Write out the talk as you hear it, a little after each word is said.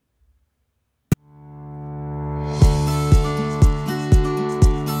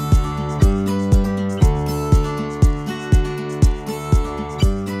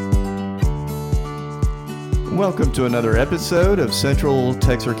welcome to another episode of Central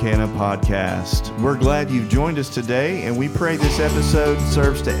Texarkana Podcast. We're glad you've joined us today, and we pray this episode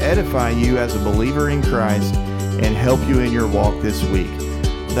serves to edify you as a believer in Christ and help you in your walk this week.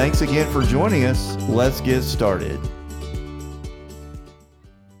 Thanks again for joining us. Let's get started.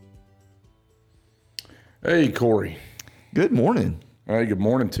 Hey, Cory. Good morning. Hey, good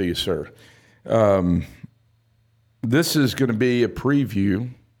morning to you, sir. This is going to be a preview.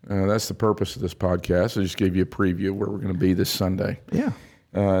 That's the purpose of this podcast. I just gave you a preview of where we're going to be this Sunday. Yeah.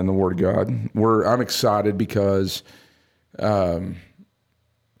 In the Word of God. I'm excited because I'm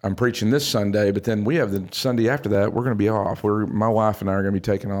preaching this Sunday, but then we have the Sunday after that. We're going to be off. My wife and I are going to be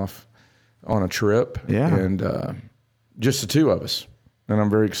taking off on a trip. Yeah. And just the two of us. And I'm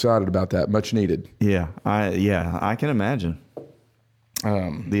very excited about that. Much needed. Yeah. I can imagine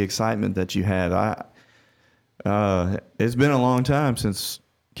the excitement that you had. It's been a long time since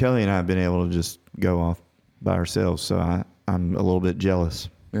Kelly and I have been able to just go off by ourselves, so I'm a little bit jealous.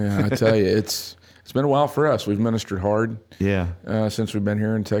 Yeah, I tell you, it's been a while for us. We've ministered hard. Yeah. Since we've been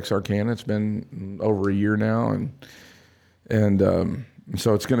here in Texarkana. It's been over a year now, and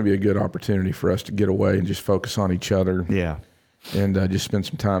so it's going to be a good opportunity for us to get away and just focus on each other. Yeah. And just spend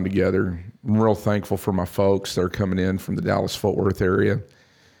some time together. I'm real thankful for my folks. They're coming in from the Dallas-Fort Worth area,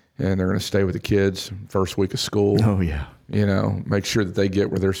 and they're going to stay with the kids first week of school. Oh, yeah. Make sure that they get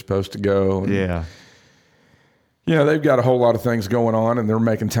where they're supposed to go. And, yeah. They've got a whole lot of things going on, and they're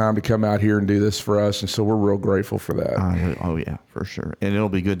making time to come out here and do this for us, and so we're real grateful for that. Oh, yeah, for sure. And it'll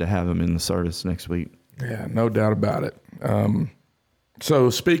be good to have them in the service next week. Yeah, no doubt about it. So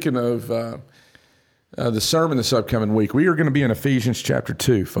speaking of the sermon this upcoming week, we are going to be in Ephesians chapter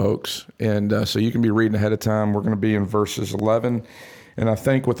 2, folks, and so you can be reading ahead of time. We're going to be in verses 11, and I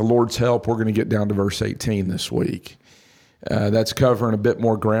think with the Lord's help, we're going to get down to verse 18 this week. That's covering a bit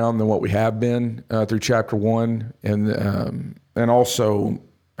more ground than what we have been through chapter 1 and also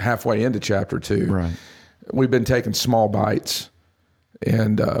halfway into chapter 2. Right. We've been taking small bites,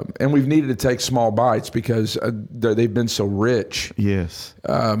 and we've needed to take small bites because they've been so rich. Yes.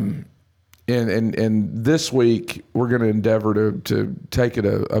 And this week we're going to endeavor to take it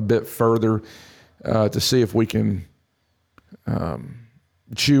a bit further to see if we can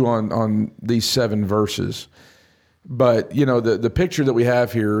chew on these 7 verses. But the picture that we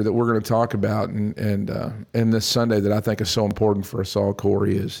have here that we're going to talk about and this Sunday that I think is so important for us all,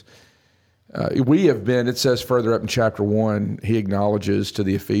 Cory, is we have been. It says further up in chapter 1, he acknowledges to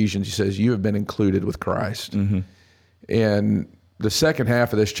the Ephesians. He says, "You have been included with Christ," and the second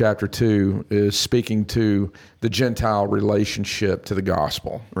half of this chapter 2 is speaking to the Gentile relationship to the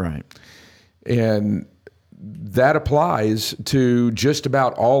gospel, right? And that applies to just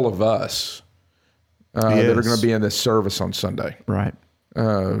about all of us. That are going to be in this service on Sunday. Right.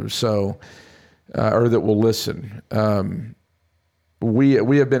 Or that will listen.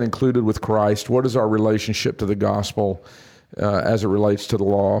 We have been included with Christ. What is our relationship to the gospel as it relates to the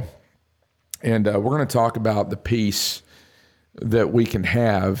law? And we're going to talk about the peace that we can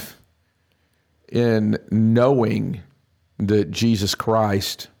have in knowing that Jesus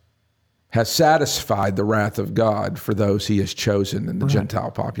Christ has satisfied the wrath of God for those he has chosen in the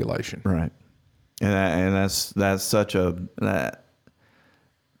Gentile population. Right. And that's such a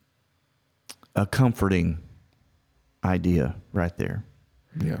comforting idea right there.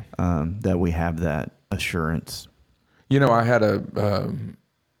 Yeah. That we have that assurance. I had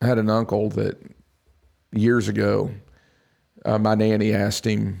an uncle that years ago, my nanny asked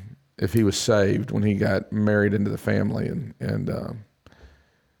him if he was saved when he got married into the family, and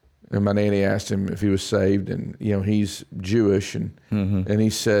my nanny asked him if he was saved, and he's Jewish, and he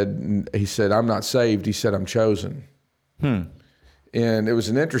said I'm not saved. He said I'm chosen. And it was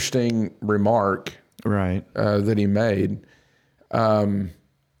an interesting remark, right, that he made. But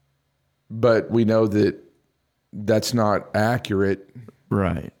we know that that's not accurate,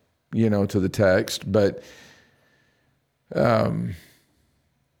 right? To the text. But the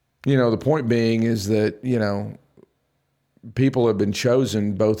point being is that people have been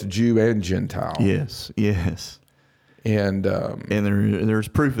chosen, both Jew and Gentile. Yes. And there's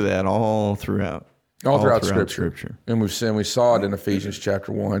proof of that all throughout Scripture. And we saw it in Ephesians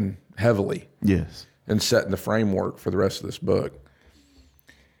chapter 1 heavily. Yes. And setting the framework for the rest of this book.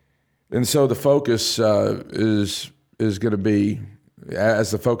 And so the focus is going to be, as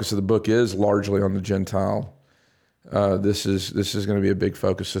the focus of the book is largely on the Gentile. This is going to be a big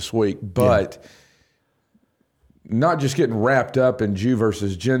focus this week, but not just getting wrapped up in Jew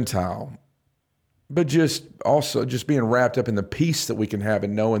versus Gentile, but just being wrapped up in the peace that we can have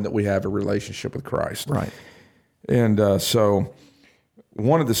in knowing that we have a relationship with Christ. Right. And so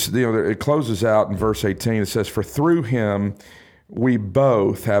one of the, it closes out in verse 18. It says, "For through him we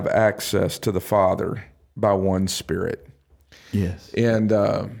both have access to the Father by one Spirit." Yes. And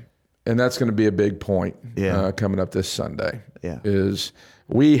that's going to be a big point coming up this Sunday. Yeah. Is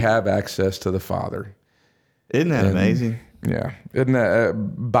we have access to the Father. Isn't that amazing? Yeah. Isn't that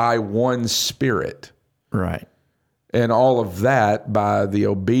by one Spirit? Right. And all of that by the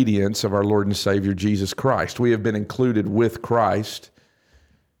obedience of our Lord and Savior Jesus Christ. We have been included with Christ.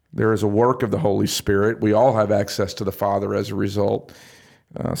 There is a work of the Holy Spirit. We all have access to the Father as a result.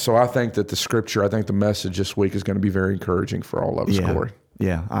 So I think that the message this week is going to be very encouraging for all of us, Cory.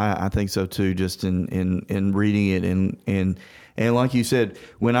 Yeah, I think so too. Just in reading it and like you said,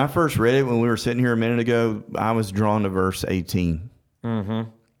 when I first read it, when we were sitting here a minute ago, I was drawn to verse 18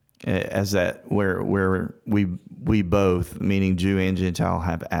 as that where we both, meaning Jew and Gentile,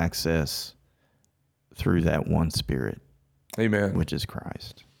 have access through that one Spirit. Amen. Which is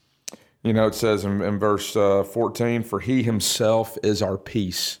Christ. It says in verse 14, "For he himself is our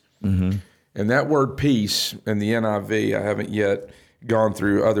peace." Mm-hmm. And that word peace in the NIV, I haven't yet gone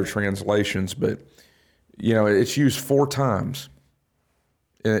through other translations, but it's used 4 times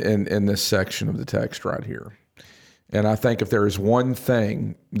in this section of the text right here. And I think if there is one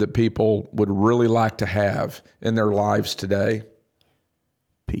thing that people would really like to have in their lives today,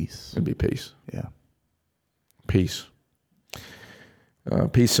 peace. It'd be peace. Yeah. Peace.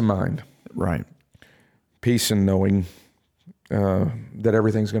 Peace of mind. Right. Peace in knowing that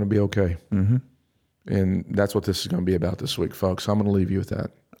everything's going to be okay. Mm-hmm. And that's what this is going to be about this week, folks. I'm going to leave you with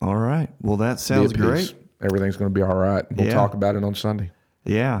that. All right. Well, that sounds great. Everything's going to be all right. We'll talk about it on Sunday.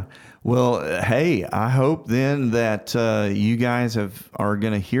 Yeah. Well, hey, I hope then that you guys are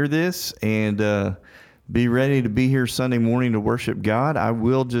going to hear this and be ready to be here Sunday morning to worship God. I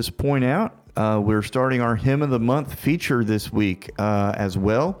will just point out we're starting our Hymn of the Month feature this week as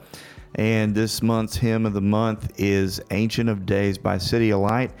well. And this month's Hymn of the Month is Ancient of Days by City of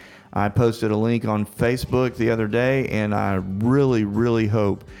Light. I posted a link on Facebook the other day, and I really, really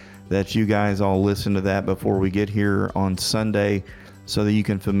hope that you guys all listen to that before we get here on Sunday so that you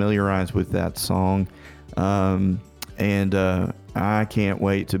can familiarize with that song. And I can't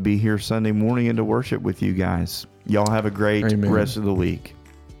wait to be here Sunday morning and to worship with you guys. Y'all have a great rest of the week.